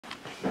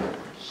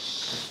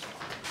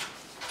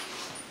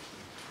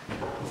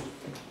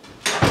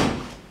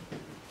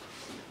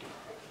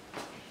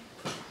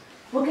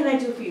What can I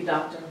do for you,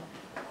 Doctor?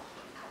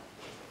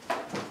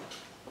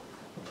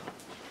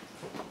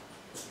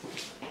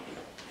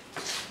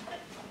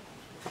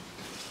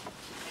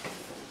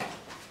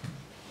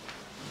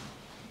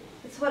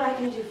 It's what I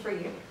can do for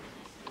you.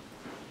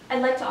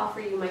 I'd like to offer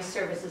you my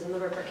services in the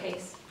Ripper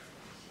case.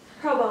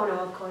 Pro bono,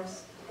 of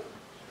course.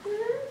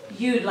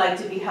 You'd like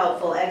to be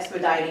helpful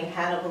expediting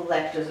Hannibal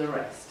Lecter's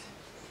arrest.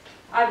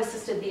 I've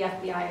assisted the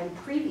FBI in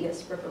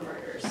previous Ripper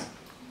murders.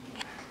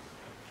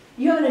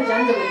 You have an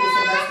agenda with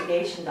this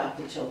investigation,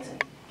 Dr. Chilton.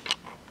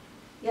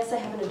 Yes, I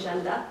have an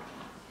agenda.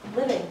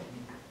 Living.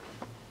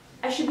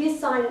 I should be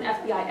assigned an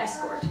FBI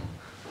escort.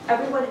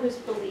 Everyone who's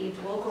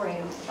believed Will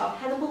Graham about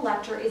Hannibal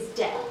Lecter is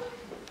dead.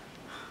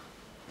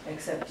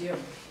 Except you.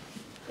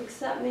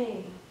 Except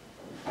me.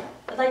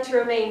 I'd like to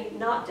remain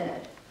not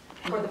dead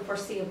for the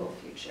foreseeable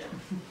future.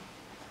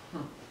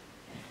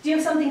 Do you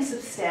have something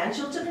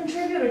substantial to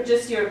contribute or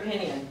just your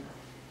opinion?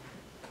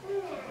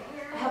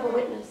 I have a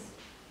witness.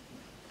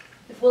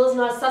 If Will is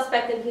not a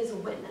suspect, then he's a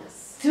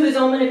witness. To his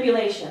own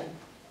manipulation.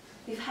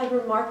 We've had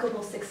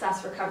remarkable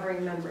success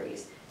recovering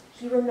memories.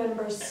 He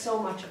remembers so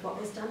much of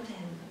what was done to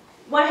him.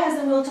 Why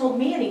hasn't Will told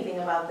me anything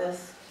about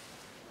this?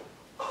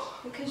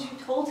 Because you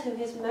told him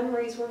his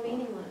memories were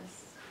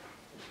meaningless.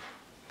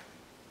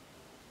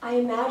 I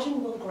imagine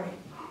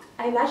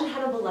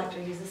Hannibal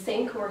Lecter used the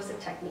same coercive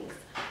techniques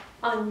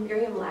on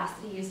Miriam Lass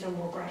that he used on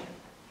Will Graham.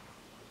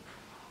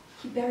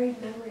 He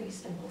buried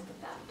memories in both of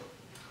them.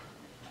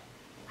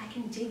 I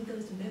can dig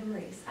those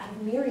memories out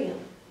of Miriam.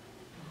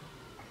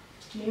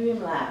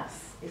 Miriam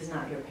Lass is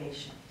not your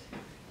patient,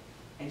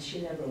 and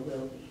she never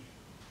will be.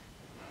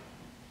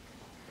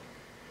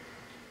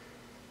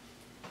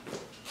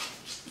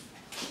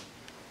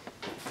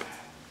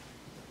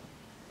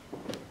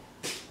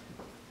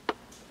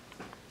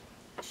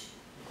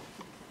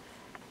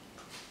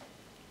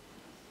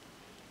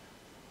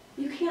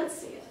 You can't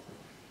see it,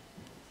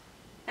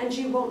 and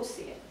you won't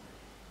see it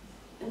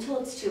until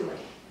it's too late.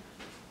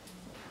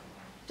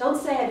 Don't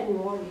say I didn't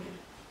warn you.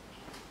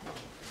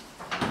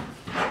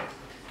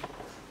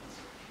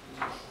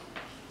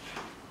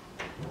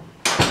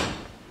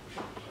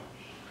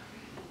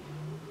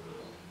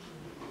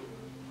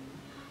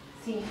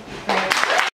 See,